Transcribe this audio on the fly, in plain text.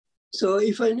So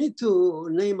if I need to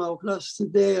name our class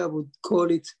today, I would call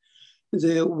it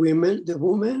the woman,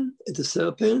 the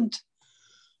serpent,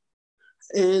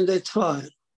 and the trial.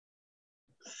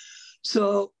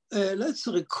 So let's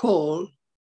recall,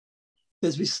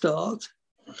 as we start,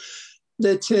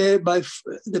 that by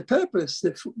the purpose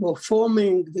of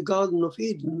forming the Garden of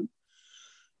Eden,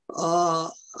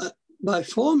 by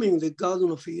forming the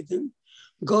Garden of Eden,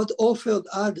 God offered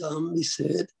Adam, he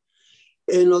said,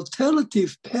 an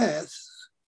alternative path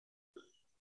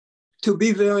to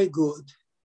be very good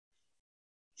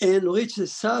and reach the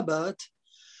Sabbath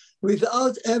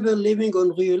without ever living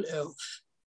on real earth,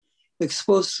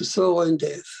 exposed to sorrow and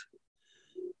death.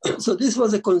 So this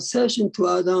was a concession to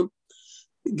Adam,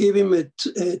 give him a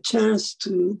chance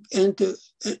to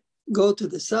go to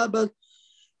the Sabbath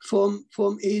from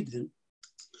Eden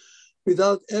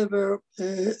without ever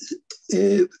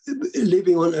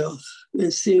living on earth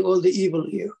and seeing all the evil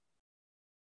here.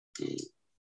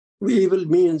 Evil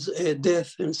means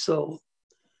death and sorrow.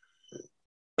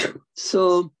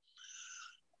 So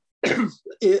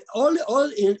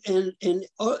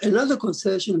another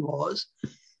concession was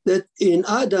that in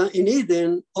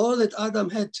Eden, all that Adam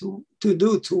had to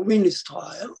do to win his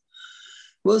trial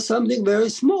was something very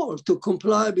small, to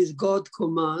comply with God's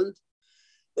command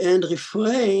and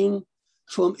refrain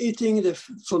from eating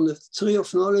from the tree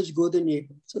of knowledge, good and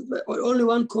evil. So only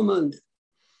one commandment.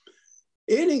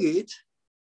 Eating it,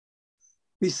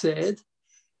 we said,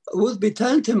 would be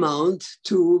tantamount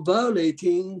to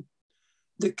violating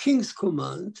the king's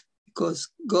command, because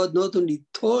God not only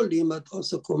told him, but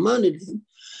also commanded him.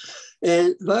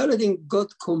 And violating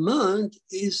God's command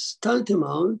is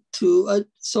tantamount to a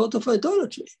sort of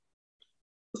idolatry,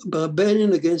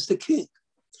 rebellion against the king.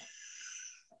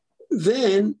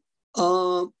 Then,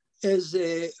 as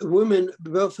a woman,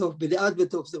 the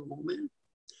advent of the woman,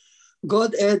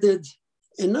 God added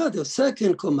another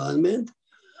second commandment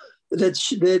that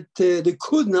they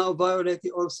could now violate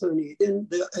also in Eden,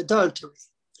 the adultery.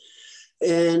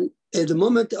 And at the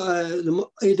moment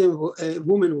a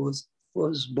woman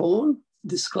was born,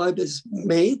 described as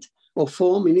made or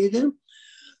formed in Eden,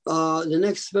 the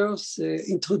next verse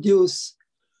introduced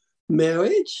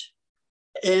marriage,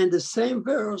 and the same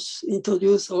verse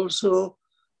introduced also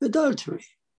adultery.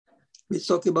 We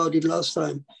talked about it last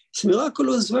time. It's a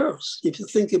miraculous verse, if you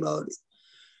think about it,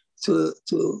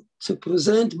 to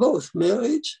present both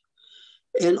marriage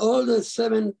and all the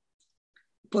 7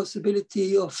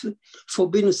 possibility of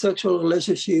forbidden sexual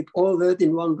relationship, all that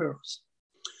in one verse.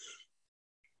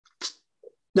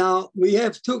 Now they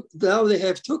have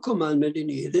 2 commandments in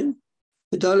Eden,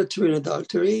 idolatry and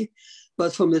adultery,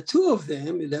 but from the 2 of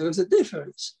them, there is a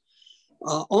difference.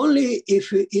 Only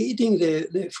if eating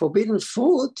the forbidden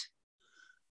fruit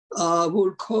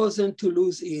will cause them to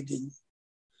lose Eden.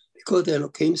 Because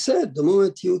Elohim said, the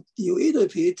moment you eat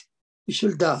of it, you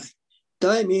shall die.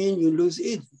 Die means you lose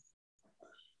Eden.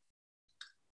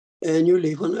 And you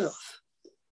live on earth.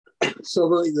 So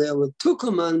there were 2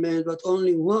 commandments, but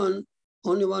only one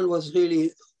was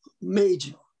really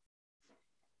major,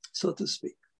 so to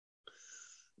speak.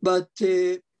 But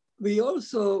we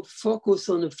also focus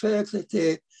on the fact that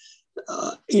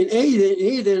in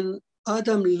Eden,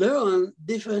 Adam learned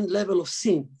different level of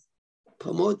sin.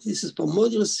 This is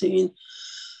primordial sin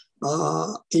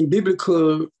in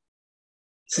biblical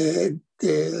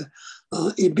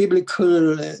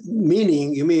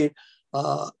meaning. You mean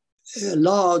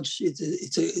large?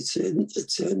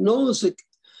 It's a enormous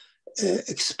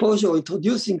exposure,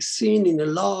 introducing sin in a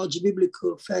large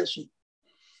biblical fashion.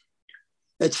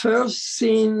 At first,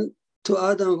 sin to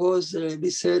Adam was, we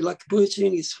said, like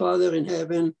preaching his father in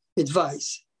heaven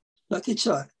advice, like a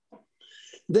child.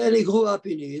 Then he grew up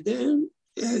in Eden,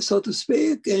 so to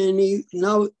speak, and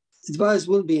now advice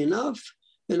won't be enough.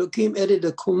 Elohim added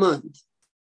a command,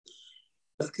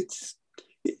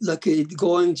 like a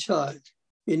growing child.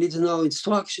 He needs now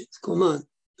instructions, command,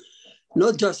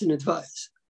 not just an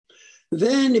advice.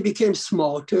 Then he became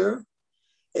smarter,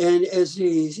 and as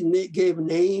he gave a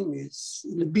name, his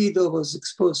libido was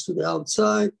exposed to the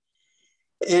outside,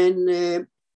 and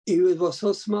he was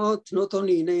so smart, not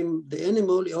only he named the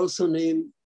animal, he also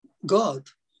named God.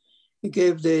 He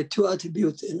gave the 2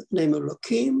 attributes, name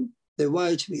Elohim, the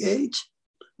YHVH.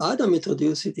 Adam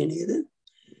introduced it in Eden.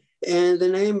 And the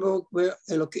name where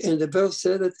Elohim, and the verse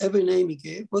said that every name he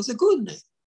gave was a good name,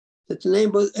 that the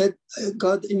name was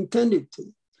God intended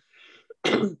to.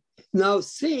 Now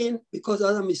sin, because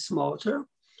Adam is smarter,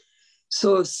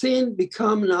 so sin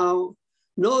become now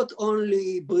not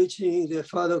only breaching the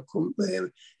father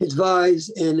advice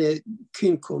and a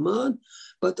king command,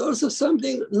 but also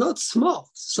something not smart,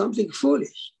 something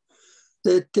foolish.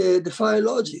 that defy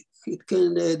logic. It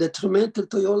can be detrimental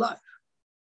to your life.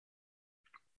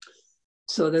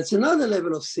 So that's another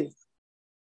level of sin.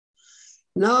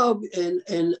 Now,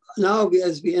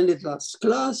 as we ended last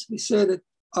class, we said that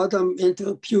Adam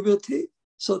entered puberty,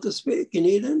 so to speak, in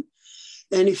Eden,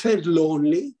 and he felt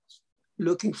lonely,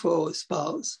 looking for a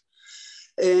spouse.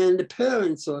 And the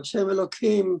parents, or Hashem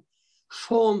Elohim,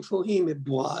 formed for him a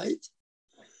bride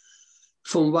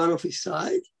from one of his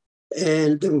side,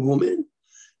 and the woman.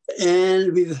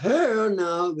 And with her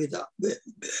now,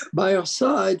 by her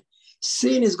side,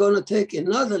 sin is going to take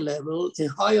another level and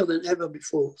higher than ever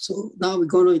before. So now we're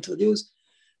going to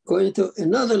going into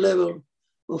another level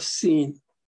of sin.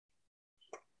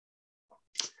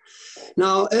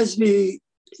 Now, as we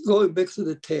go back to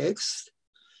the text,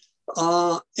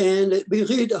 and we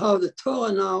read how the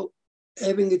Torah now,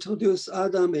 having introduced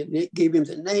Adam and gave him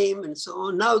the name and so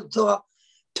on, now the Torah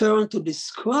turned to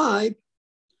describe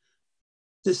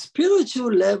the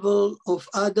spiritual level of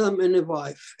Adam and a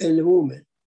wife and a woman.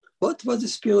 What was the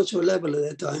spiritual level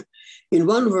at that time? In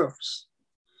one verse.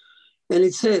 And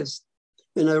it says,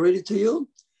 and I read it to you,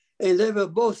 and they were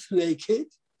both naked,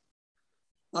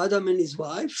 Adam and his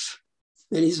wife,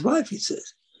 it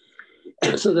says.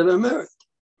 So they were married.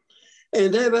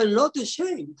 And they were not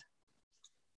ashamed.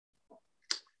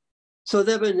 So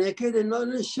they were naked and not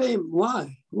ashamed.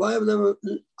 Why? Why were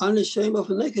they unashamed of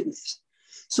nakedness?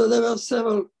 So there were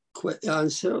several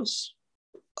answers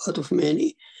out of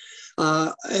many.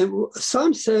 And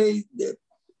some say,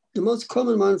 the most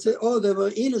common one say, oh, they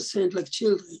were innocent like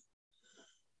children.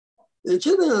 And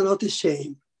children are not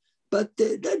ashamed. But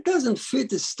that doesn't fit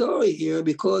the story here,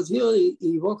 because here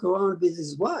he walked around with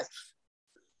his wife.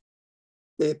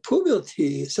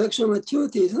 Puberty, sexual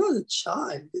maturity is not a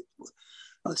child.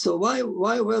 So why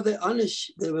were they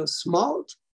unashamed? They were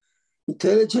smart,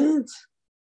 intelligent,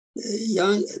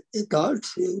 young adult,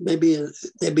 maybe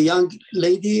young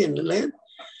lady and lad.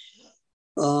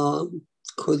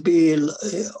 Could be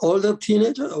older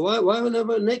teenager. Why were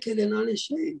they naked and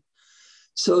unashamed?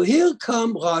 So here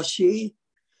come Rashi,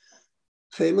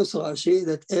 famous Rashi,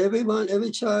 that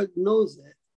every child knows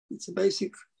that. It's a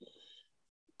basic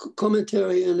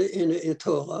commentary in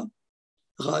Torah,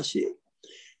 Rashi.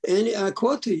 And I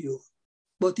quote to you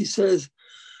what he says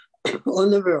on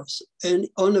the verse. And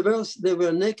on the verse, they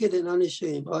were naked and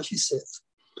unashamed, Rashi says.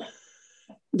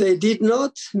 They did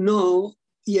not know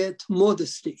yet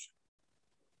modesty.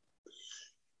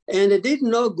 And they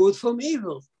didn't know good from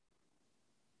evil.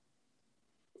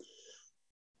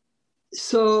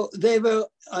 So they were,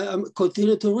 I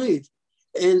continue to read,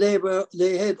 and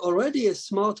they had already a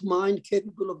smart mind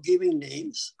capable of giving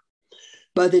names,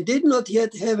 but they did not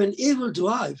yet have an evil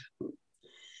drive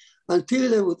until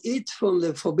they would eat from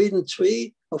the forbidden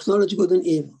tree of knowledge, good and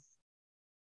evil.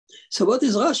 So what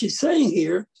is Rashi saying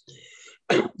here?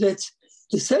 That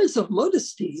the sense of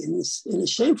modesty and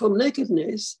shame from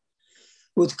nakedness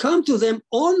would come to them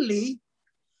only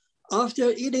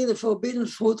after eating the forbidden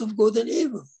fruit of good and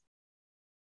evil.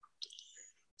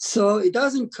 So it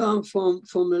doesn't come from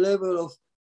a level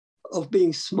of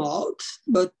being smart,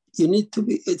 but you need to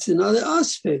be, it's another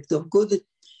aspect of good,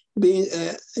 being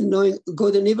knowing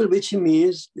good and evil, which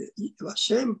means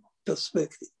Hashem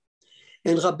perspective.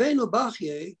 And Rabbeinu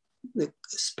Bachye, the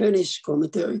Spanish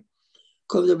commentary,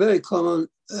 a very common,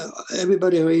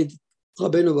 everybody read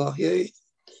Rabbeinu Bachye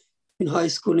in high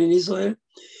school in Israel.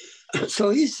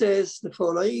 So he says the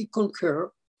following, I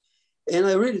concur, and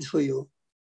I read it for you.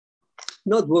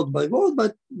 Not word by word,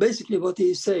 but basically what he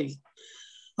is saying.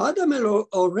 Adam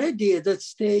already at that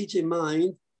stage in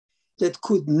mind that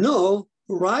could know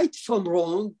right from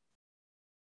wrong.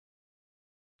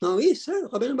 Now he said,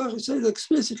 Rabbeinu Bachye says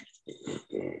explicitly,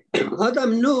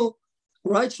 Adam knew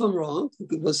right from wrong,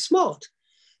 he was smart,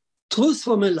 truth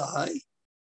from a lie,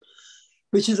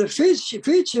 which is a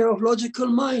feature of logical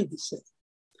mind, he said.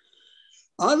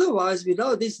 Otherwise,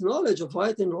 without this knowledge of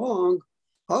right and wrong,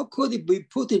 how could it be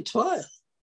put in trial?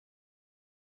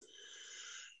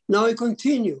 Now he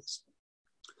continues.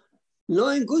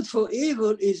 Knowing good for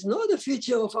evil is not a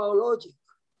feature of our logic.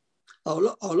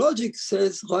 Our logic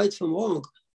says right from wrong,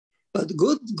 but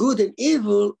good and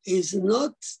evil is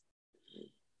not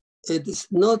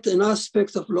an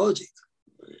aspect of logic.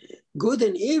 Good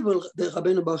and evil, the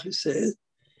Rabbeinu Bachye says,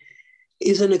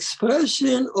 is an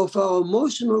expression of our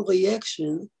emotional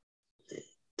reaction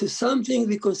to something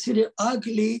we consider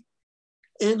ugly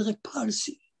and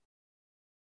repulsive.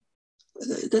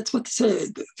 That's what he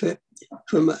said. He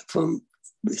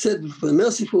said, for the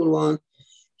merciful one,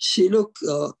 she looked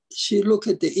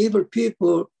at the evil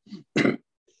people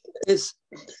as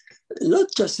not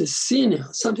just a sinner,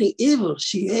 something evil.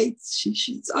 She hates.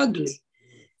 She's ugly.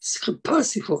 It's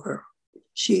repulsive for her.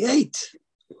 She hates.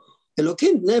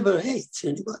 Elohim never hates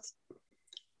anybody.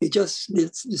 He just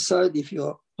decides if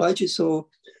you're righteous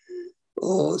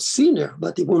or sinner,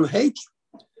 but he won't hate you.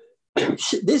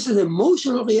 This is an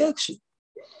emotional reaction.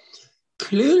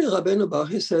 Clearly, Rabbeinu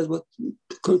Baruch says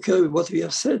concur with what we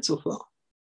have said so far.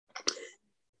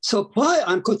 So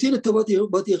I'm continuing to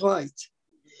what he writes.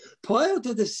 Prior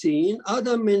to the scene,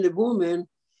 Adam and the woman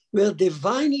were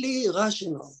divinely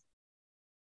rational.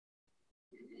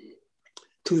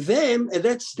 To them, at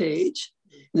that stage,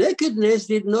 nakedness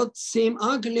did not seem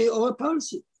ugly or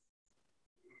repulsive,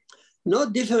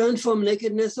 not different from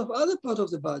nakedness of other parts of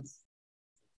the body.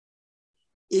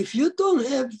 If you don't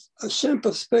have a Hashem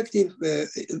perspective,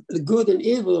 good and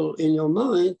evil in your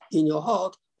mind, in your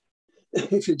heart,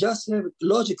 if you just have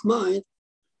logic mind,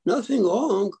 nothing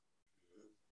wrong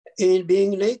in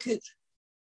being naked.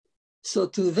 So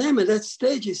to them at that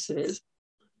stage, he says,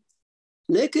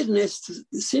 nakedness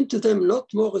seemed to them not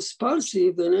more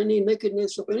repulsive than any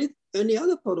nakedness of any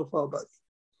other part of our body.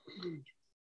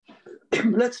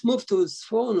 Let's move to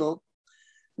Sforno,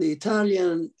 the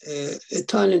Italian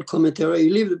commentary. He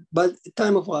lived by the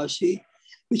time of Rashi,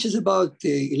 which is about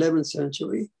the 11th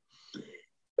century.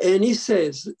 And he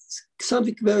says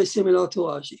something very similar to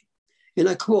Rashi. And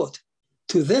I quote,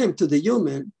 to them, to the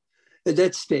human, at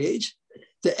that stage,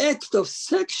 the act of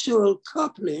sexual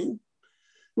coupling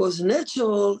was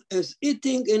natural as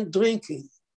eating and drinking.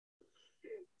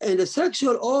 And the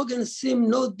sexual organs seemed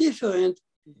no different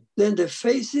than the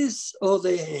faces or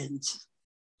the hands.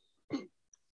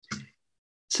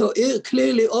 So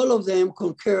clearly all of them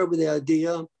concur with the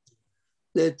idea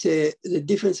that the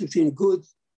difference between good,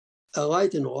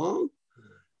 right and wrong,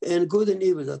 and good and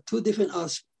evil are two different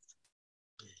aspects.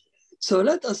 So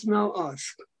let us now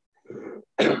ask.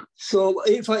 So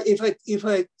if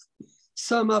I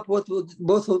sum up what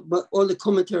all the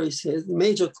commentary says, the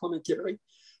major commentary,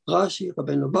 Rashi,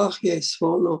 Rabbeinu Bachya,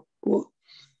 Sforno,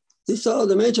 these are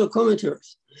the major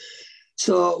commentaries.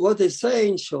 So what they say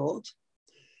in short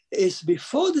is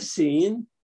before the scene,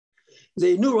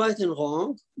 they knew right and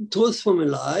wrong, truth from a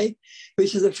lie,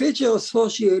 which is a feature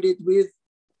associated with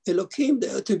Elohim,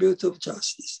 the attribute of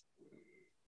justice.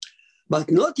 But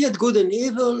not yet good and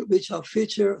evil, which are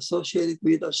features associated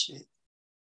with Hashem.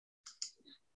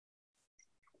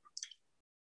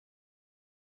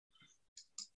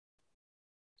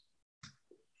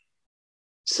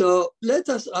 So let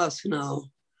us ask now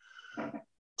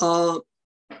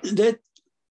that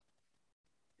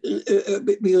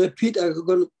we repeat, I'm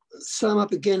going to sum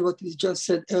up again what we just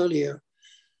said earlier.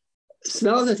 So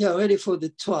now that they are ready for the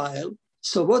trial,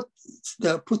 so what they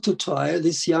are put to trial,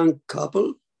 this young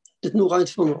couple that knew right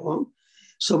from wrong.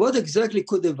 So what exactly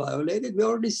could they violate? We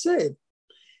already said,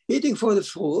 eating for the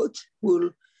fruit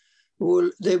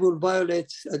they will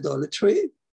violate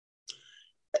adultery.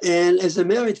 And as a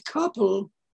married couple,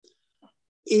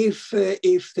 if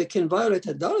they can violate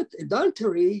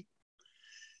adultery,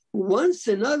 once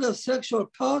another sexual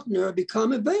partner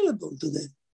become available to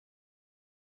them.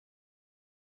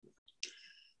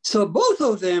 So both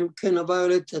of them can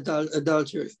violate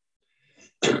adultery.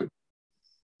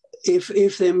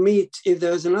 If they meet, if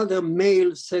there's another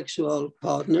male sexual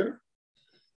partner,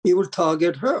 he will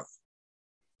target her.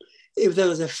 If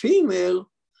there is a female,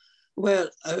 well,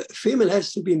 a female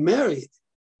has to be married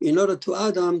in order to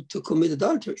Adam to commit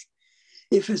adultery.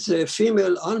 If it's a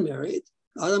female unmarried,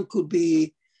 Adam could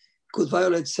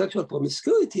violate sexual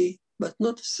promiscuity, but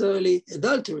not necessarily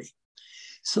adultery.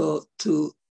 So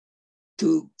to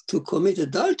commit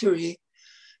adultery,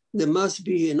 there must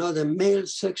be another male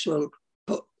sexual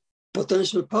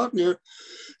potential partner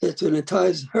that will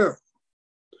entice her.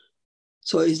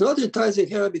 So he's not enticing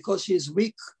her because she's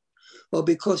weak, or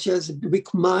because she has a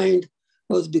weak mind,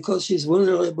 or because she's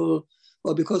vulnerable,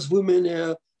 or because women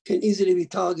can easily be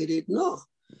targeted. No,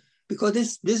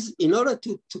 because this in order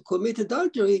to commit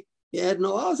adultery, he had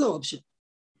no other option.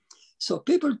 So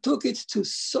people took it to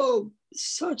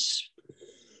such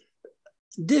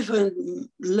different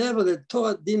level that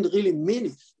Torah didn't really mean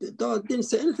it. The Torah didn't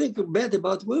say anything bad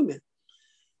about women.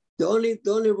 The only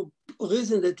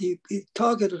reason that he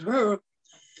targeted her,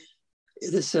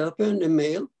 the serpent, a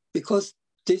male, because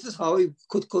this is how he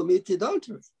could commit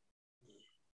adultery.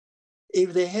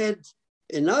 If they had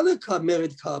another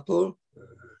married couple,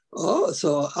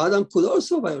 so Adam could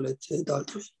also violate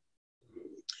adultery.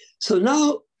 So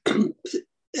now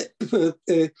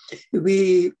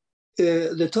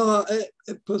the Torah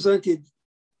presented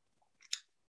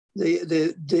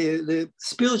the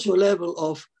spiritual level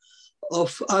of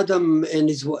Adam and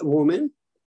his woman.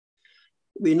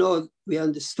 We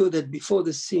understood that before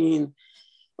the scene,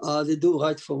 they do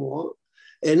right from wrong.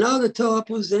 And now the Torah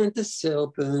presents the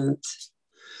serpent.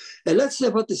 And let's say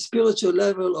what the spiritual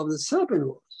level of the serpent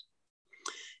was.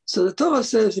 So the Torah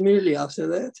says immediately after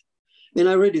that, and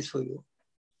I read it for you.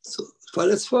 So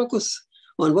let's focus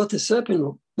on what the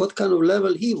serpent, what kind of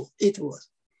level it was.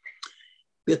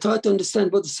 We try to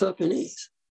understand what the serpent is.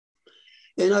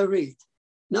 And I read.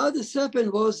 Now the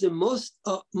serpent was the most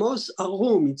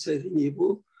arum, it says in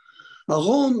Hebrew.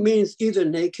 Arum means either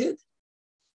naked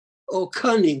or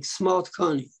cunning, smart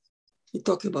cunning. We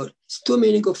talk about it's two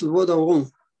meanings of the word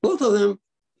arum. Both of them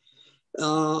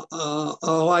are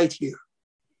right here.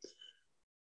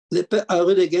 I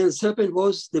read again, serpent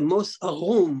was the most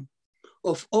arum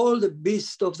of all the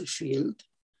beasts of the field.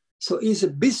 So he's a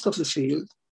beast of the field,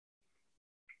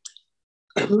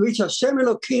 which Hashem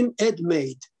Elohim had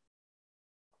made.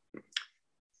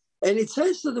 And it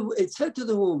said to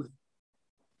the woman,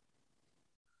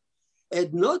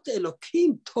 had not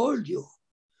Elohim told you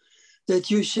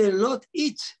that you shall not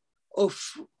eat of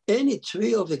any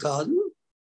tree of the garden?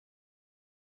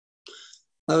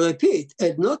 I repeat,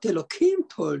 had not Elohim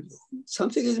told you?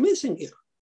 Something is missing here.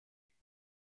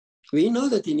 We know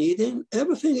that in Eden,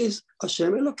 everything is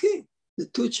Hashem Elohim, the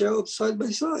two cherubs side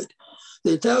by side,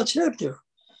 the entire chapter.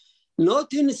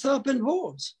 Not in the serpent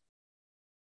words.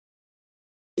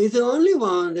 He's the only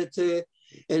one that,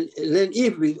 and then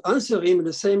Eve, we answer him at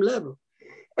the same level.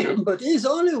 But he's the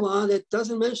only one that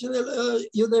doesn't mention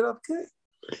Yud-Heh-Vav-Keh.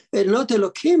 And not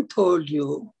Elohim told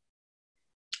you,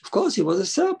 of course, he was a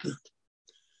serpent.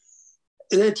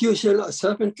 That you shall, a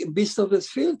serpent, beast of this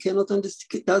field, cannot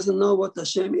understand, doesn't know what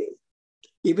Hashem is,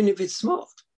 even if it's smart.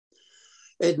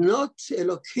 And not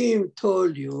Elohim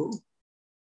told you,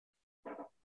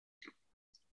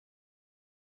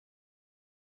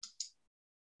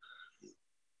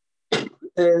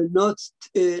 not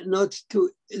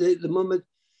to the moment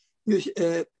you,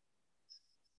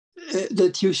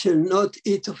 that you shall not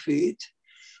eat of it,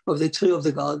 of the tree of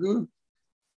the garden.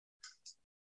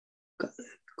 Got a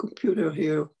computer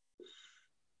here,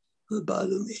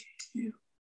 bother me.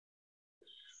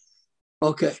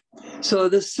 Okay, so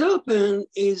the serpent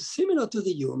is similar to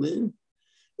the human.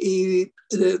 Ibn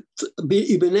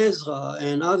Ezra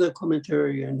and other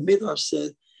commentary and Midrash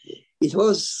said it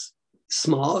was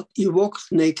smart. He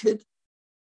walked naked,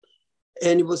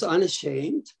 and he was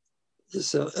unashamed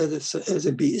as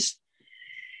a beast,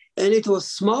 and it was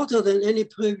smarter than any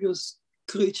previous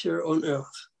creature on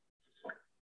earth.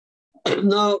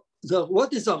 Now,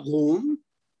 what is arum?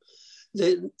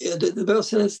 The verse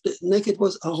says that naked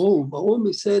was arum. Arum,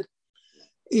 he said,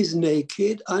 is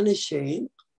naked, unashamed.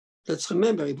 Let's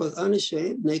remember, he was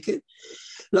unashamed, naked,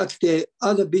 like the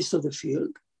other beasts of the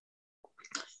field.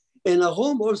 And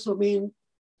arum also means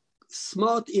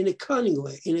smart in a cunning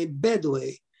way, in a bad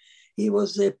way. He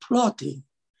was plotting.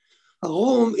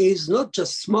 Arum is not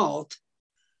just smart.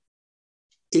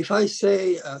 If I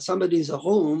say somebody is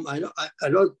arum, I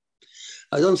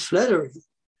don't flatter him.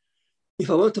 If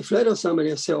I want to flatter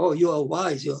somebody, I say, oh, you are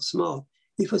wise, you are smart.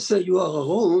 If I say you are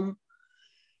arum,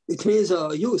 it means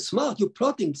you're smart, you're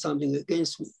plotting something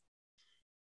against me.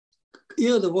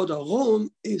 Here the word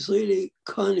arum is really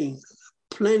cunning,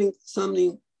 planning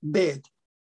something bad.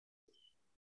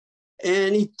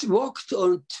 And it walked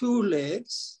on two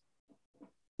legs,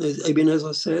 as Ibn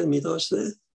Ezra said, Midrash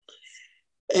said,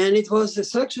 and it was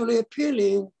sexually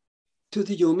appealing to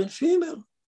the human female,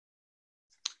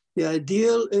 the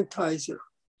ideal enticer,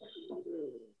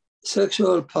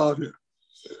 sexual partner.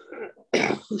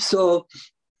 So,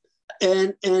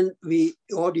 and we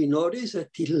already noticed that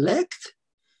he lacked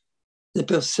the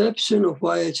perception of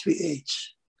YHVH.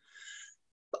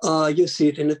 You see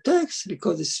it in the text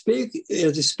because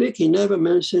he never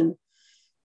mentioned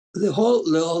the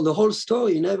whole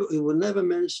story. He will never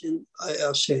mention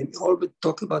Hashem. He always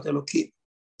talk about Elohim,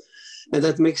 and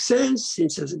that makes sense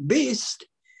since as a beast,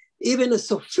 even a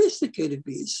sophisticated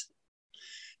beast,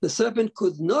 the serpent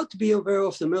could not be aware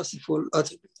of the merciful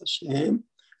attribute of Hashem.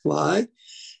 Why?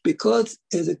 Because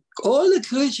all the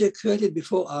creatures created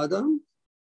before Adam,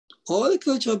 all the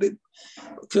creatures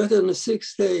created on the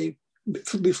sixth day,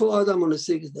 before Adam on the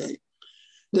sixth day,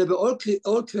 they were all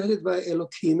created by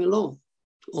Elohim alone.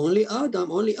 Only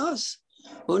Adam, only us,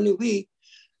 only we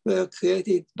were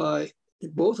created by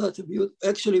both attributes.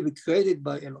 Actually, we created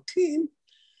by Elohim,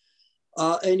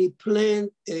 and he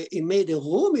made a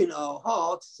room in our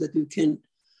hearts that we can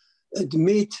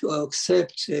admit or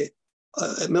accept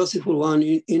a merciful one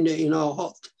in our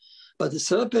heart. But the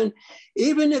serpent,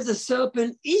 even if the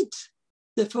serpent eats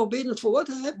the forbidden fruit,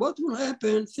 what will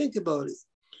happen? Think about it.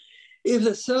 If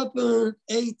the serpent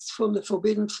ate from the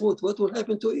forbidden fruit, what will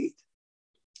happen to it?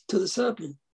 To the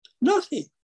serpent? Nothing.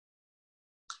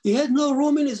 He had no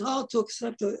room in his heart to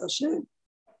accept Hashem.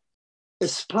 A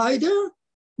spider,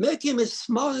 make him as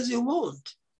smart as you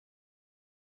want.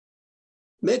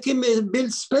 Make him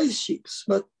build spaceships,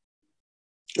 but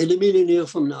in a million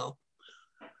years from now,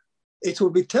 it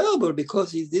will be terrible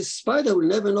because this spider will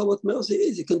never know what mercy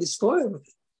is. He can destroy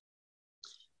everything.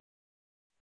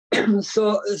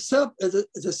 So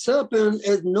the serpent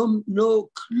has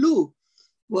no clue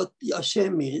what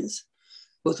Hashem means,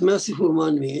 what merciful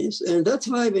one means. And that's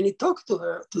why when he talked to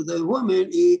her, to the woman,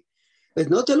 he has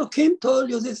not Elohim told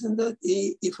you this and that.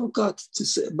 He forgot to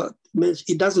say, but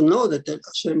he doesn't know that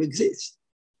Hashem exists.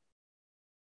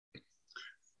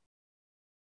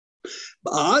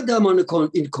 But Adam,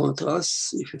 in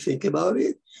contrast, if you think about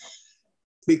it,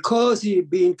 because he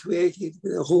being created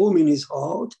with a room in his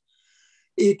heart,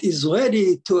 it is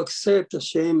ready to accept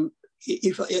Hashem.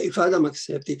 If Adam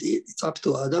accepted it, it's up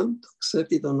to Adam to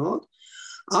accept it or not.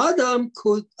 Adam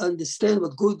could understand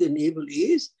what good and evil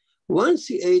is once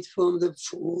he ate from the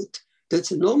fruit.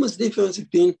 That's an enormous difference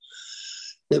between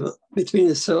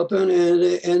the serpent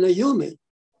and a human.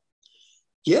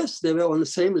 Yes, they were on the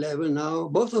same level now,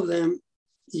 both of them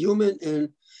human, and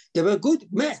they were a good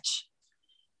match.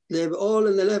 They were all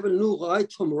on the level, knew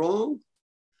right from wrong.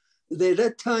 At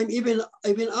that time, even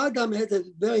Adam had a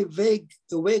very vague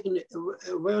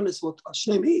awareness what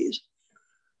Hashem is,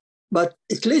 but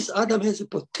at least Adam has a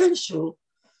potential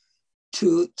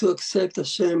to accept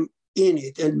Hashem in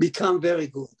it and become very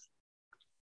good.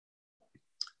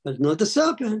 But not the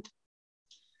serpent.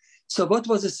 So what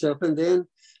was the serpent then?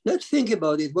 Let's think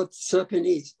about it, what the serpent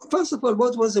is. First of all,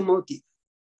 what was the motive?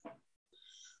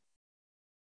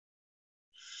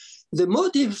 The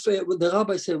motive, the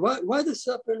Rabbi said, why the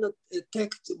serpent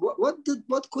attacked?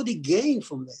 What could he gain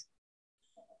from that?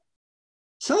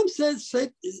 Some said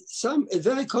it's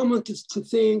very common to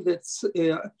think that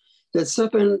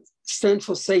serpent stands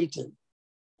for Satan.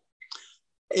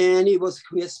 And he was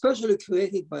especially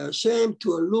created by Hashem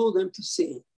to allure them to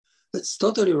sin. That's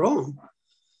totally wrong.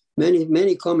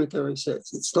 Many commentaries say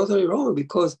it's totally wrong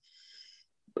because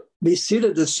we see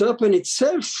that the serpent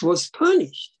itself was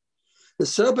punished. The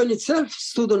serpent itself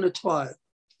stood on a trial.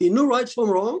 He knew right from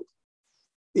wrong.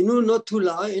 He knew not to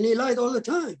lie, and he lied all the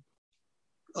time.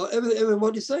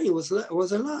 Everybody saying was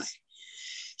a lie.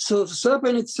 So the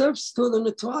serpent itself stood on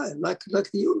a trial, like the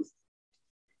human.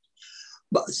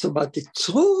 But it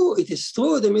is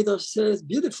true. The Midrash says, a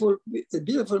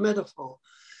beautiful metaphor.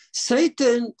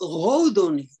 Satan rode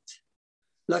on it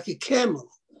like a camel,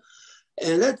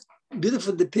 and that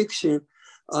beautiful depiction.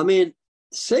 I mean,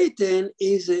 Satan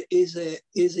is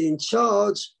in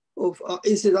charge of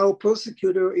is our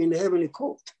prosecutor in the heavenly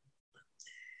court,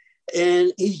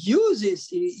 and he uses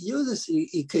the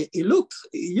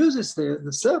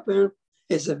serpent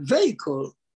as a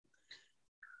vehicle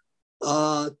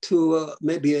to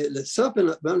maybe the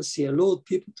serpent once he allowed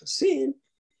people to sin,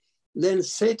 then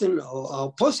Satan or our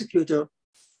prosecutor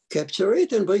capture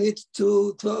it and bring it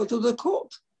to the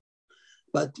court.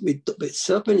 But the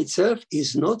serpent itself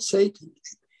is not Satan.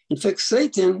 In fact,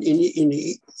 Satan in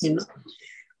the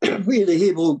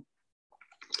Hebrew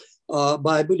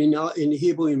Bible, in the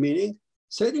Hebrew meaning,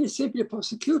 Satan is simply a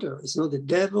prosecutor. It's not the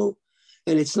devil,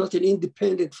 and it's not an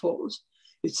independent force.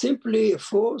 It's simply a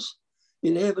force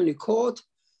in the heavenly court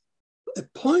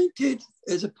appointed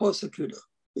as a prosecutor.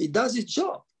 He does his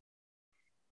job,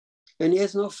 and he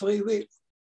has no free will.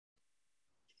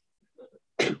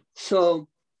 So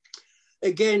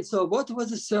what was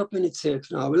the serpent itself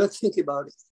now? Well, let's think about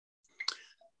it.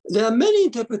 There are many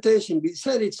interpretations. We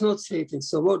said it's not Satan.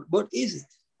 So what is it?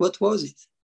 What was it?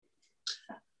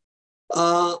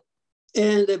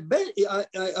 And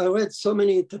I read so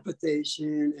many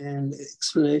interpretations and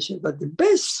explanations, but the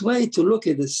best way to look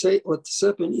at what the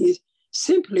serpent is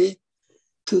simply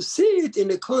to see it in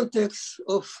the context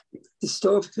of the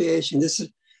story of creation. This is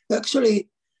actually,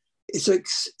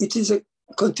 it is a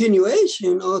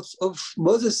continuation of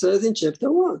Moses says in chapter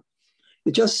 1.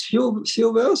 It's just few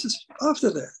verses after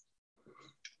that.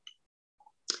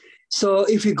 So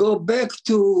if you go back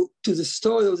to the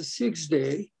story of the sixth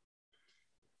day,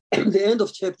 the end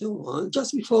of chapter 1,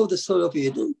 just before the story of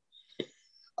Eden,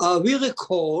 we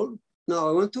recall. Now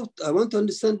I want to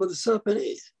understand what the serpent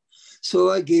is.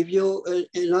 So I give you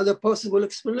another possible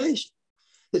explanation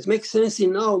that makes sense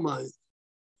in our mind,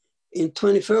 in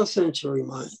 21st century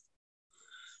mind.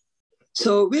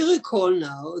 So we recall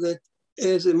now that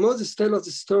as Moses tells us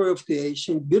the story of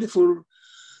creation, beautiful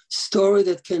story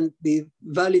that can be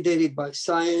validated by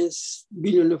science,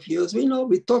 billions of years,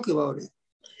 we talk about it.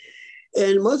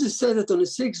 And Moses said that on the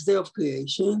sixth day of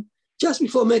creation, just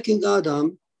before making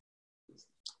Adam,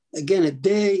 again, a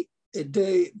day a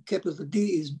day, capital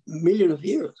D, is million of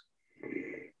years.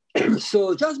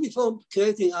 So just before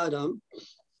creating Adam,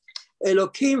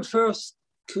 Elohim first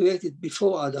created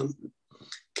before Adam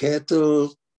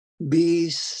cattle,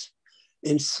 beasts,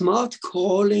 and smart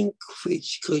crawling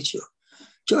creature.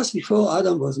 Just before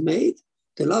Adam was made,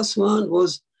 the last one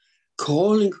was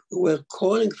crawling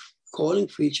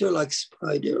creature like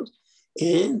spiders,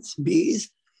 ants,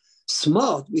 bees,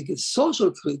 smart, because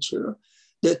social creature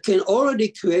that can already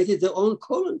create their own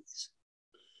colonies.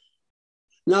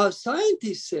 Now,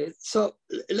 scientists said, so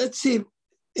let's see,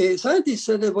 scientists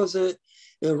said there was a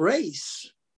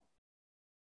race.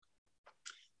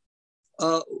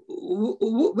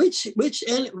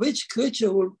 Which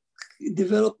creature will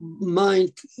develop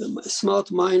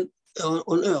smart mind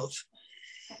on Earth?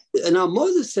 And now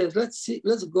Moses says,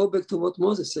 let's go back to what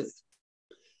Moses said.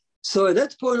 So at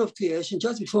that point of creation,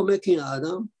 just before making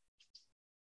Adam,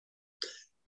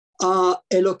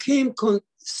 Elohim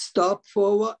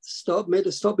made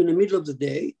a stop in the middle of the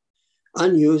day,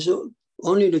 unusual.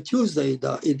 Only the Tuesday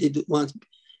he did once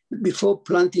before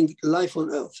planting life on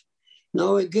Earth.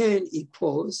 Now again, he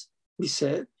paused, we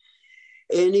said,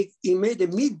 and he made a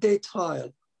midday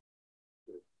trial.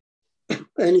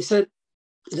 And he said,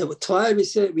 the trial,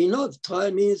 we know the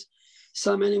trial means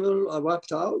some animals are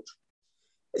wiped out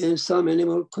and some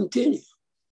animals continue.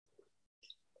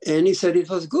 And he said it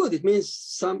was good. It means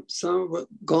some were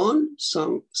gone,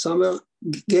 some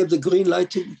gave the green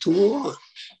light to move on.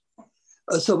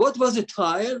 So what was the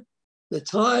trial? The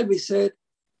trial, we said,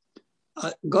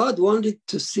 God wanted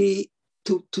to see,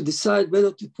 to decide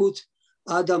whether to put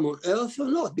Adam on Earth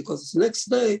or not, because the next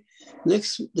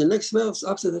verse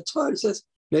after the trial says,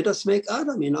 let us make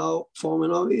Adam in our form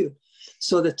and our image.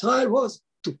 So the trial was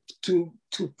to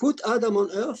put Adam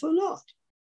on Earth or not,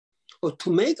 or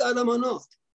to make Adam or not.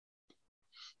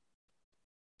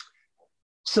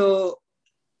 So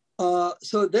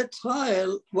that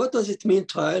trial, what does it mean,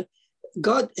 trial?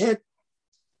 God had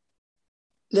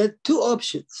two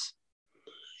options: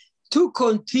 to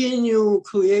continue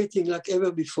creating like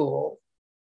ever before,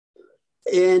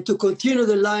 and to continue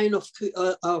the line of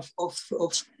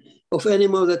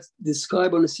animals that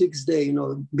describe on the sixth day,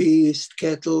 beast,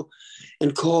 cattle,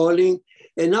 and crawling,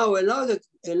 and now allow the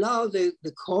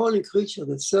crawling creature,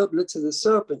 let's say the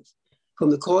serpent, from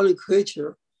the crawling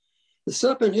creature. The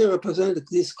serpent here represents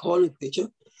this crawling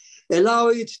creature, allow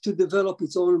it to develop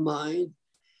its own mind,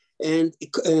 and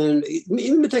it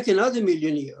may take another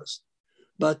million years,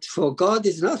 but for God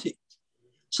is nothing.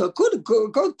 So God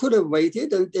could have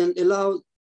waited and allowed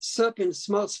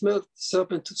smart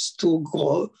serpent to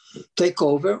grow, take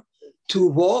over, to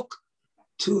walk,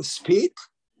 to speak,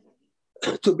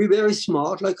 to be very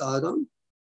smart like Adam.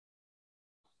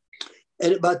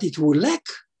 But it will lack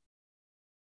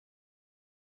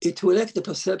the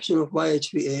perception of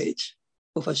YHVH,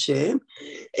 of Hashem,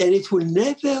 and it will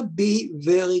never be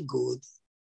very good.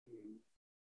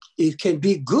 It can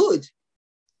be good,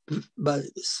 but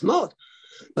smart,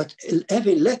 but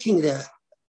lacking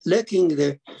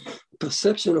the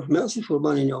perception of merciful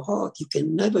one in your heart, you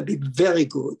can never be very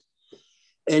good.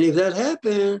 And if that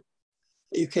happens,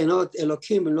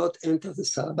 Elohim will not enter the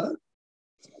Sabbath,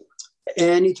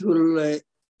 and it will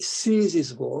cease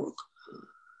his work,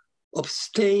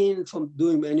 abstain from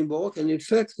doing any work, and in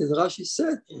fact, as Rashi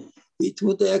said, it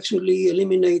would actually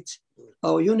eliminate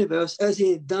our universe as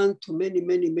he had done to many,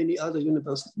 many, many other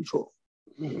universes before.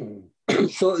 Mm-hmm.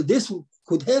 So this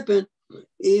could happen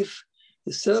if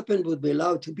the serpent would be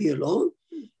allowed to be alone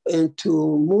and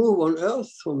to move on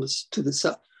Earth to the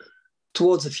south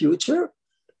towards the future.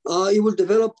 It will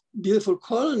develop beautiful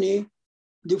colony,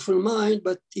 beautiful mind,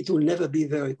 but it will never be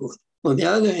very good. On the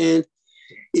other hand,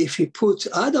 if he puts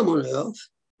Adam on Earth,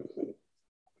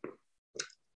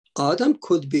 Adam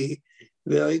could be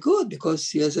very good because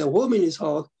he has a room in his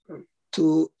heart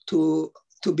to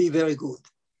be very good,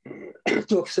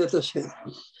 to accept Hashem.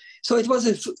 So it was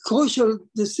a crucial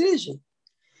decision.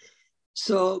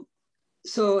 So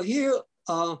here,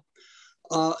 now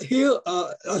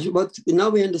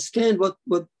we understand what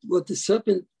the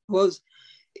serpent was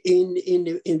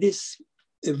in this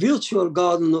virtual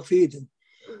Garden of Eden.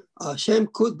 Hashem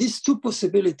could, these two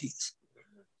possibilities,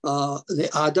 the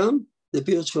Adam, the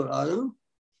virtual Adam,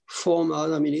 form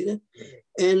Adam in Eden,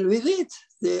 and with it,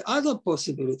 the other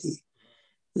possibility,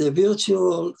 the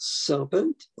virtual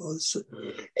serpent,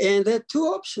 and there are two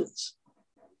options.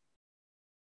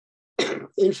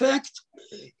 In fact,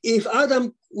 if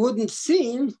Adam wouldn't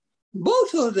sin,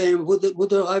 both of them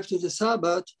would arrive to the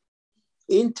Sabbath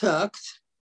intact,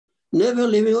 never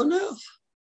living on earth.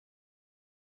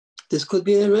 This could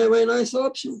be a very, very nice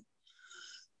option.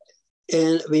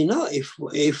 And we know if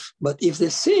they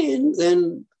sin,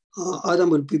 then Adam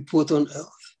will be put on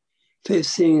earth,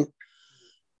 facing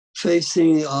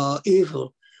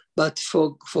evil. But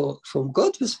from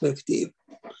God's perspective,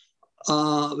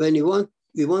 when we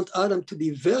want Adam to be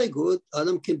very good,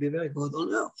 Adam can be very good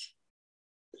on earth.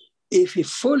 If he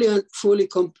fully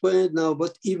comprehend now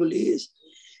what evil is,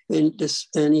 and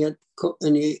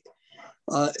he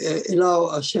allow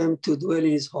Hashem to dwell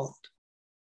in his heart.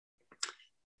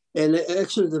 And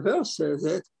actually, the verse says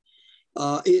that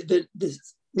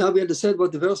now we understand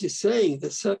what the verse is saying.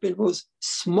 The serpent was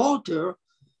smarter,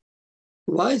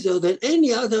 wiser than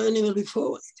any other animal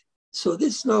before it. So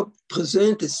this now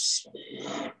presents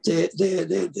the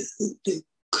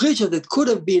creature that could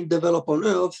have been developed on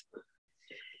earth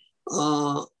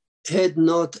had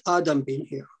not Adam been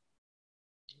here.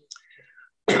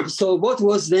 So what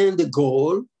was then the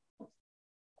goal?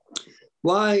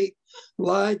 Why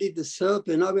did the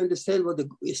serpent, now we understand what the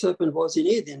serpent was in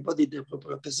Eden, what did it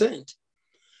represent?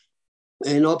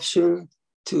 An option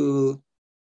to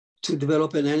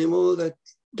develop an animal that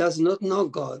does not know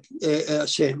God,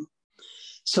 Hashem.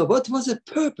 So what was the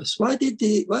purpose? What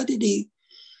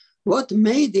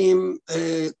made him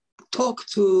talk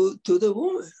to the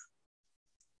woman?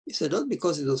 He said, not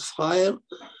because it was frail,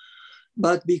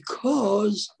 but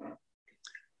because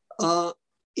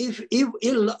if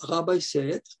Rabbi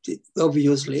said,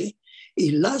 obviously,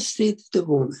 he lasted the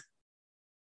woman.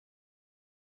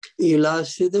 He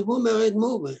lasted the married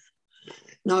woman.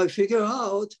 Now I figure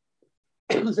out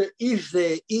that if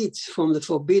they eat from the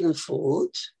forbidden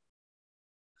fruit,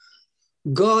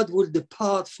 God will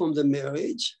depart from the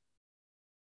marriage.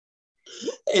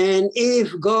 And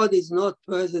if God is not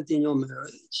present in your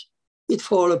marriage, it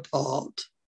falls apart.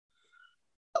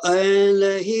 And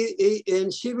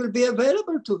and she will be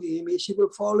available to him. She will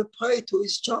fall a prey to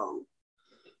his charm.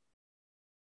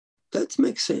 That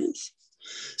makes sense.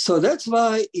 So that's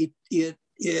why it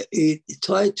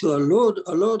tried to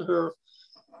allure her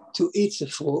to eat the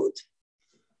fruit,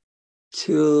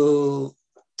 to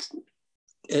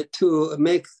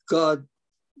make God,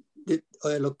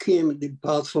 Elohim,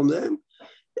 depart from them,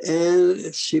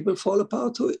 and she will fall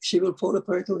apart to it. She will fall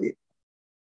apart to him.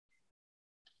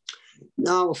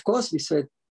 Now, of course, we said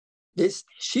this.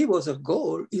 She was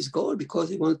his goal, because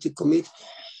he wanted to commit.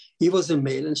 He was a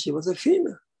male and she was a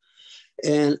female,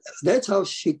 and that's how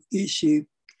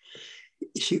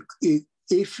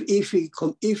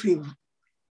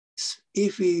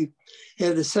if he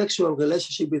had a sexual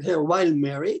relationship with her while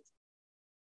married,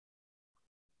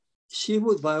 she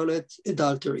would violate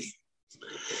adultery.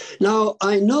 Now,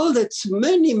 I know that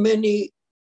many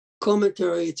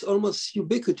commentaries, it's almost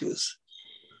ubiquitous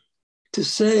to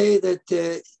say that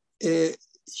that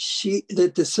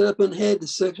the serpent had a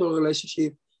sexual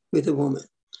relationship with a woman.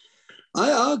 I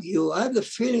have the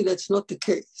feeling that's not the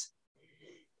case,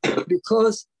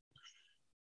 because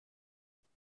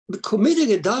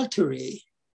committing adultery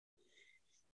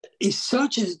is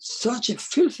such a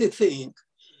filthy thing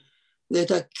that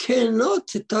I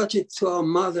cannot attach it to our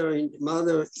mother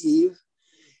Eve.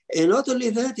 And not only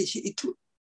that,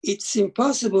 it's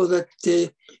impossible that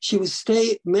she would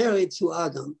stay married to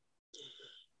Adam.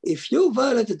 If you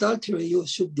violate adultery, you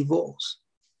should divorce.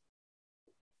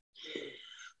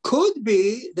 Could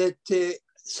be that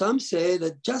some say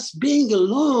that just being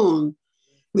alone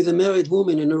with a married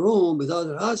woman in a room without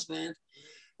her husband,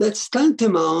 that's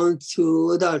tantamount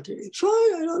to adultery. Fine,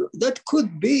 I don't know. That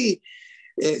could be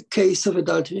a case of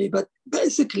adultery, but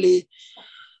basically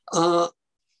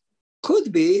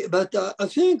could be, but I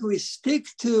think we stick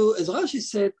to, as Rashi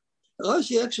said,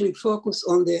 Rashi actually focused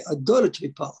on the idolatry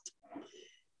part.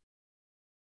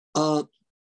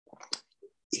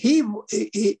 He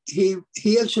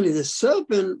actually, the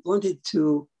serpent wanted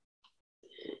to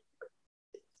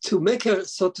make her,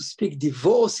 so to speak,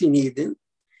 divorce in Eden.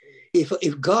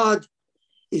 If God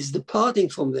is departing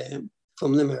from them,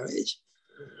 from the marriage,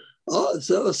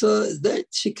 so that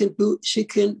she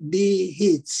can be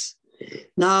his.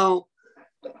 Now,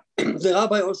 the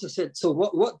rabbi also said, so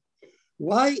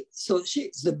why? So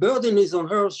the burden is on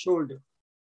her shoulder.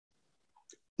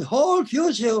 The whole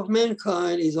future of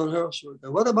mankind is on her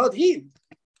shoulder. What about him?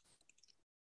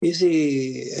 Is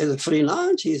he as a free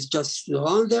lunch? He's just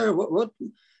around there? What?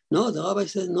 No, the rabbi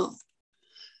said no.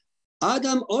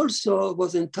 Adam also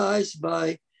was enticed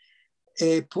by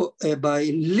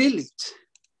Lilith,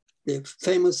 the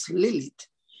famous Lilith.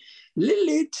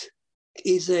 Lilith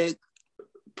is a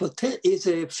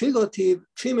figurative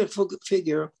female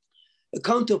figure, a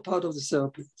counterpart of the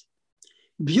serpent.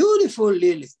 Beautiful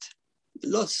Lilith.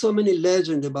 So many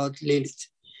legends about Lilith.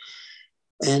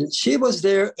 And she was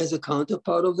there as a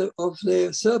counterpart of the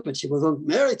serpent. She was not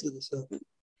married to the serpent.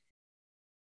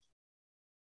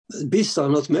 Beasts are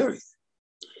not married.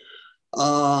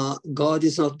 God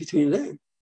is not between them.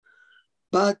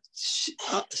 But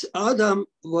Adam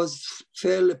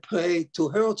fell prey to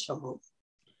her charm.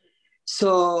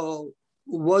 So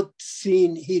what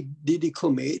sin did he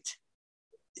commit?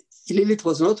 Lilith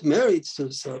was not married to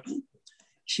the serpent.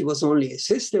 She was only a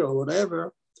sister or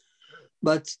whatever.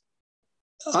 But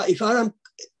if Adam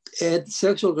had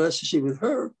sexual relationship with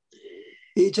her,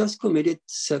 he just committed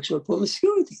sexual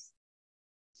promiscuity,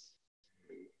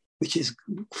 which is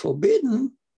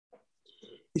forbidden.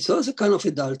 It's also kind of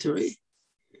adultery,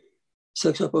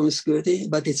 sexual promiscuity,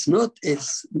 but it's not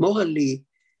as morally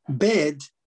bad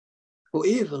or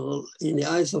evil in the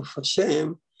eyes of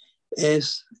Hashem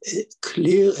as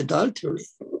clear adultery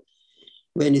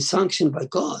when it's sanctioned by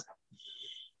God.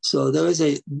 So there is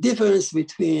a difference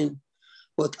between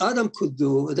what Adam could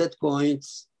do at that point,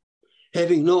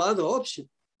 having no other option.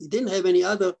 He didn't have any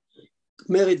other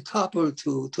married couple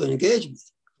to engage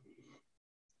with.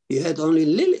 He had only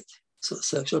Lilith, so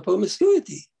sexual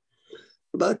promiscuity.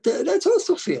 But that's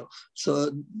also filth.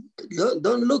 So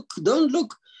don't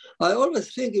look. I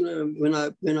always think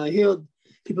when I hear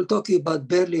people talking about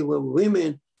barely were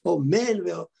women or men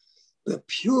were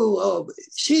pure. Oh,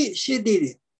 she did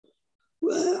it.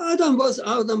 Well, Adam was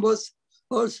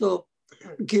also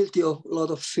guilty of a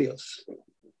lot of filth.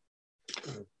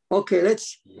 Okay,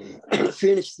 let's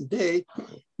finish today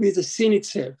with the sin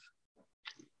itself.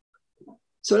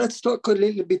 So let's talk a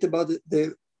little bit about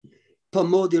the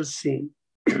primordial sin.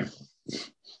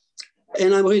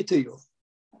 And I'm reading to you.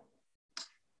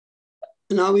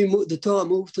 Now the Torah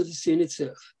moved to the sin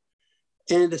itself.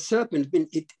 And the serpent,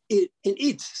 the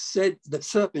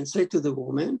serpent said to the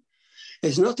woman,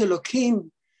 "Has not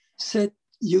Elohim said,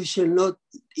 you shall not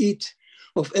eat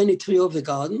of any tree of the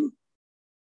garden?"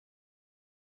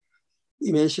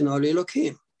 He mentioned only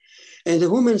Elohim. And the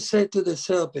woman said to the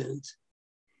serpent,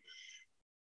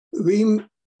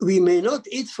 we may not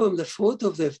eat from the fruit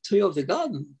of the tree of the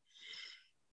garden,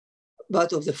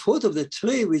 but of the fruit of the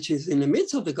tree which is in the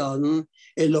midst of the garden,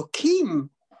 Elohim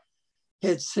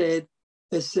has said,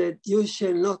 you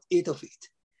shall not eat of it.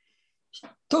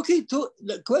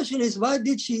 The question is, why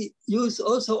did she use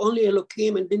also only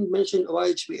Elohim and didn't mention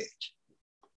YHVH?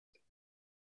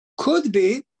 Could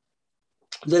be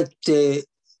that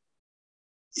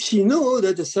she knew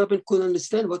that the serpent couldn't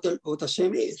understand what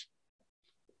Hashem is.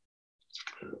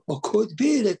 Or could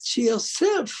be that she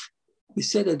herself, we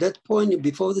said at that point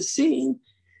before the sin,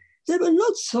 they were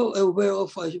not so aware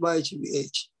of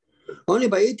YHVH. Only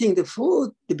by eating the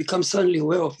fruit, they become suddenly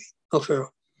aware of her.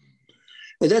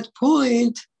 At that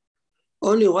point,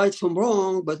 only right from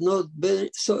wrong, but not bad.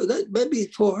 So that maybe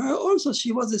for her also,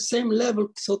 she was the same level,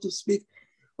 so to speak,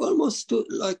 almost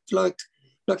like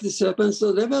the serpent.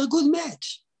 So they were a good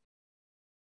match.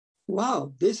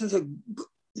 Wow, this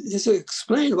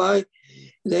explains why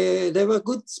they were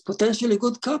good, potentially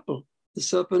good couple, the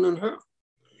serpent and her.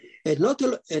 And not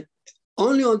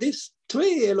only on this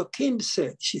tree, Elohim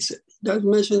said, she said, that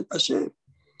mentioned Hashem.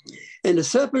 And the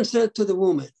serpent said to the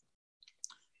woman,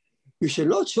 "You shall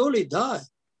not surely die."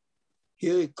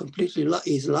 Here completely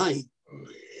is lying.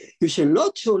 "You shall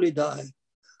not surely die,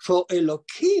 for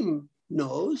Elohim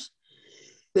knows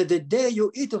that the day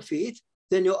you eat of it,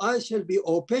 then your eyes shall be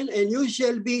open and you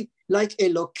shall be like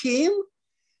Elohim,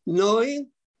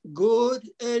 knowing good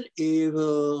and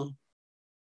evil."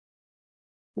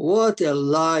 What a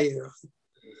liar.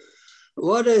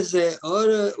 What a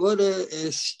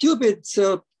stupid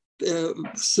serpent.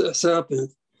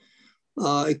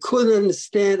 I couldn't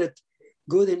understand that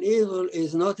good and evil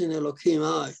is not in Elohim's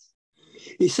eyes.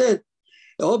 He said,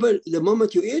 the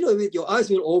moment you eat of it, your eyes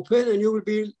will open and you will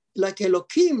be like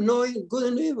Elohim, knowing good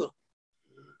and evil.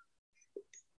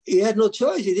 He had no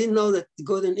choice. He didn't know that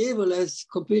good and evil has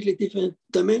completely different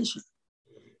dimensions.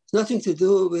 It's nothing to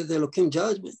do with Elohim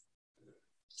judgment.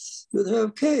 But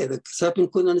okay, the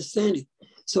serpent couldn't understand it.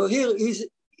 So here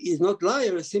he's not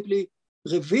liar, he's simply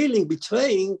revealing,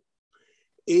 betraying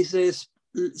is a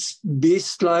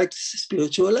beast-like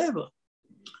spiritual level.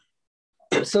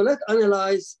 So let's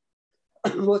analyze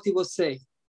what he was saying.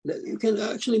 You can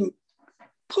actually,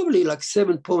 probably like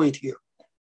 7 points here.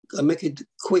 I'll make it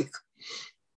quick.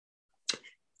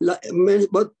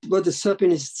 What the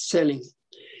serpent is telling.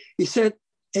 He said,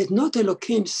 "And not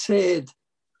Elohim said."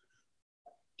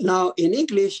 Now in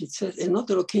English it says, "And not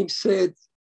Elohim said."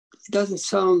 It doesn't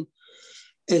sound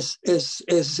as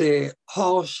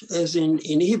harsh as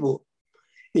in Hebrew.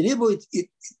 In Hebrew,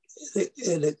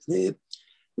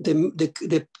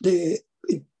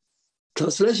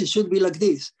 translation should be like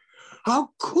this.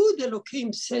 How could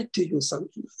Elohim say to you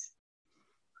something like that?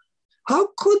 How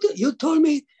could you told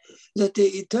me that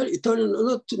he told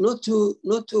you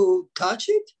not to touch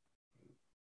it?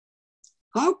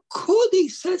 How could he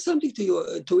say something to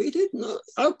you to eat it? No.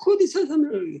 How could he say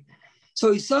something to you?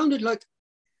 So it sounded like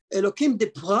Elohim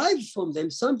deprived from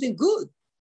them something good,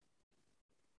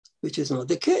 which is not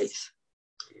the case.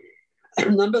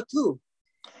 Number two,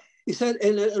 he said,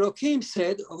 and Elohim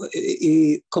said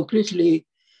he completely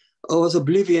was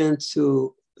oblivion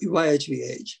to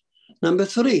YHVH. Number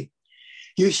three,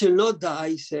 you shall not die,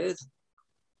 he said.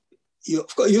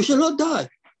 You shall not die.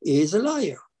 He is a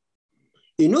liar.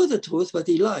 He knew the truth, but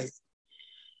he lied.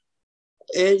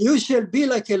 And you shall be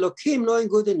like Elohim, knowing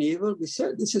good and evil. We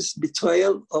said this is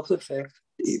betrayal of the fact.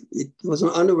 It was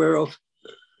unaware of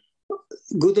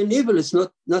good and evil. It's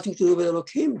nothing to do with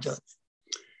Elohim judgment.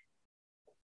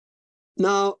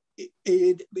 Now,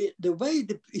 the way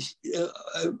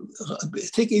I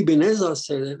think Ibn Ezra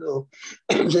said it,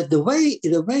 that the way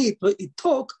he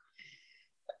talked,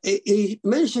 he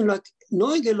mentioned like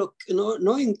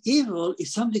knowing evil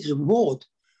is something reward.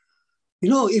 You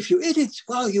know, if you eat it,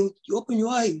 wow, you open your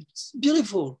eye, it's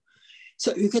beautiful.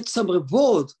 So you get some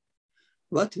reward.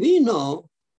 But we know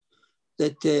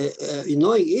that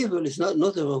knowing evil is not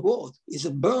a reward, it's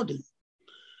a burden.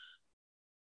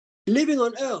 Living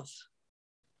on earth,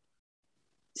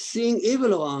 seeing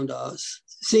evil around us,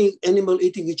 seeing animals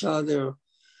eating each other,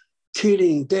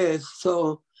 killing, death.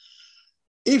 So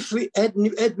if we had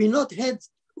not had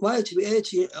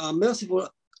YHVH, a merciful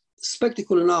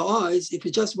spectacle in our eyes, if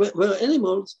we just were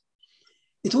animals,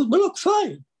 it would look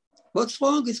fine. What's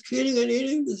wrong is killing and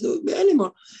eating the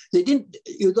animal? They didn't,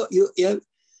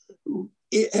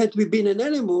 had we been an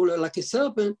animal like a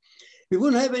serpent, we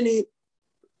wouldn't have any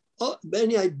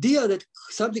idea that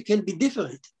something can be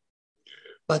different.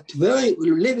 But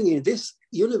living in this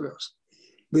universe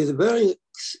with wearing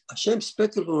Hashem's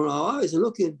spectacle in our eyes and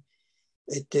looking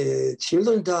at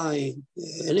children dying,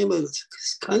 animals,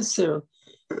 cancer,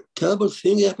 terrible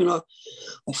things happen.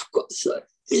 Of course,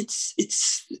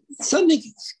 it's something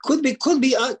could be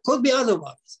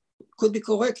otherwise, could be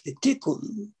corrected,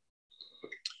 tikkun.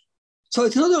 So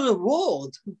it's not a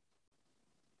reward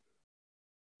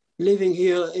living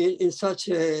here in such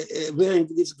wearing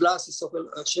these glasses of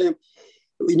Hashem,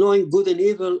 knowing good and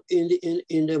evil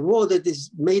in the world that is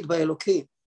made by Elohim.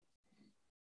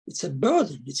 It's a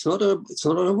burden. It's not a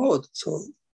reward. So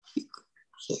he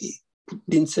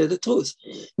didn't say the truth.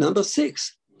 Number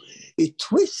 6, he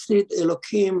twisted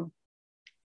Elohim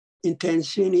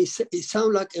intention. He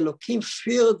sounded like Elohim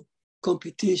feared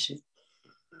competition.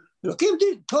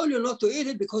 Elohim told you not to eat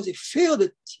it because he feared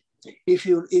that if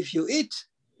you eat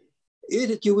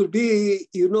it, you will be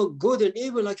good and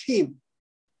evil like him.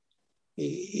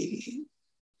 He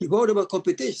worried about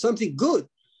competition, something good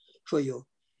for you.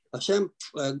 Hashem,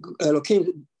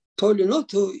 Elohim told you not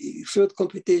to, he feared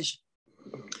competition.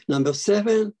 Number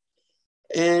 7,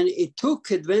 and he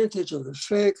took advantage of the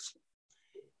fact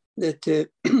that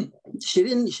she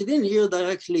didn't hear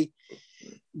directly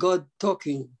God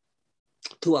talking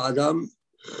to Adam,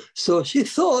 so she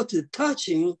thought that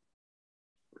touching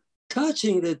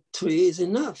the tree is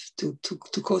enough to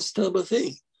cause terrible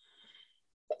thing.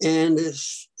 And the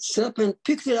serpent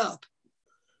picked it up,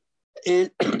 and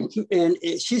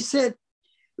she said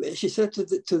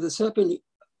to the serpent,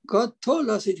 God told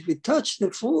us that if we touch the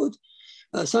fruit,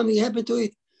 something happened to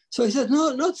it. So he said,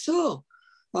 no, not so.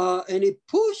 And he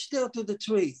pushed her to the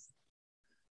tree.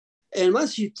 And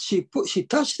once she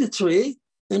touched the tree,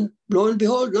 and lo and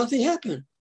behold, nothing happened.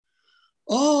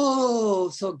 Oh,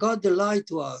 so God lied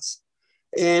to us.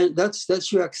 And that's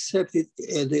she accepted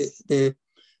the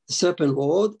serpent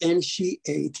word, and she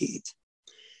ate it.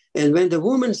 And when the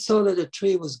woman saw that the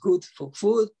tree was good for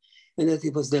food, and that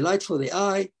it was delight for the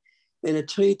eye, and a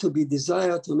tree to be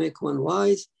desired to make one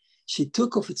wise, she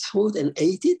took of its fruit and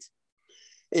ate it,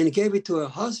 and gave it to her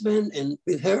husband and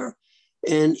with her,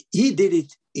 and he did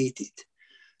eat it.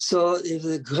 So if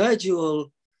a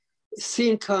gradual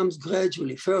sin comes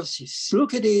gradually. First, she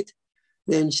looked at it,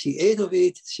 then she ate of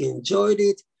it, she enjoyed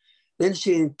it, then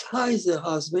she enticed her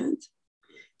husband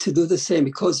to do the same,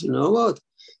 because you know what?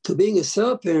 To being a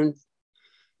serpent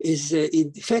is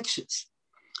infectious.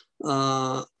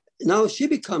 Now she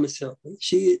becomes a serpent.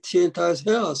 She enticed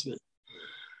her husband.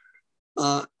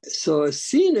 So a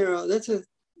sinner,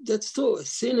 that's true. A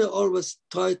sinner always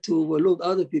tries to lure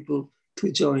other people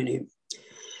to join him.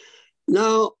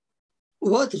 Now,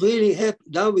 what really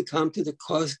happened? Now we come to the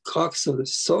crux of the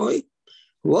story.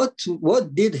 What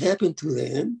did happen to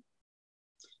them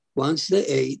once they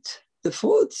ate the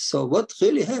fruit? So what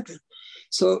really happened?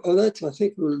 So that I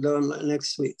think we'll learn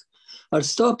next week. I'll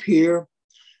stop here,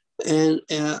 and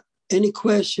any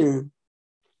question?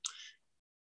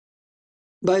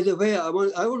 By the way, I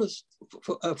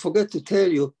forget to tell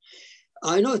you,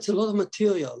 I know it's a lot of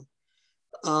material.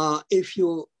 If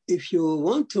you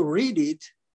want to read it,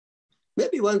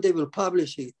 maybe one day we'll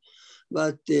publish it,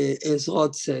 but as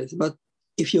Rod says, but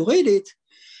if you read it,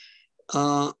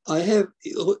 I have,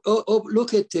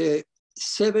 look at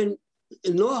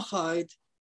Noahide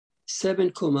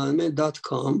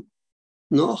 7commandment.com,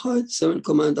 Noahide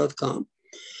 7command.com,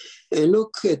 and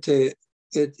look at,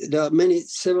 there are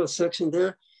several sections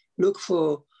there. Look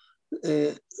for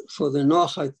the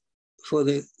Noahide,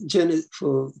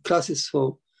 for classes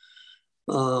for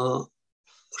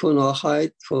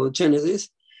Noahide, for Genesis,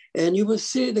 and you will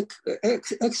see the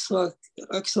extra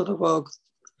of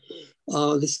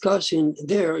our discussion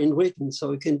there in written,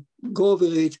 so you can go over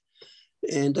it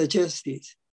and digest it.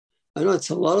 I know it's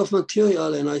a lot of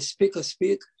material, and I speak,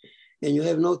 and you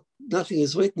have nothing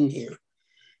is written here,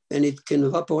 and it can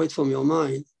evaporate from your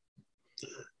mind.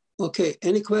 Okay,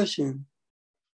 any question?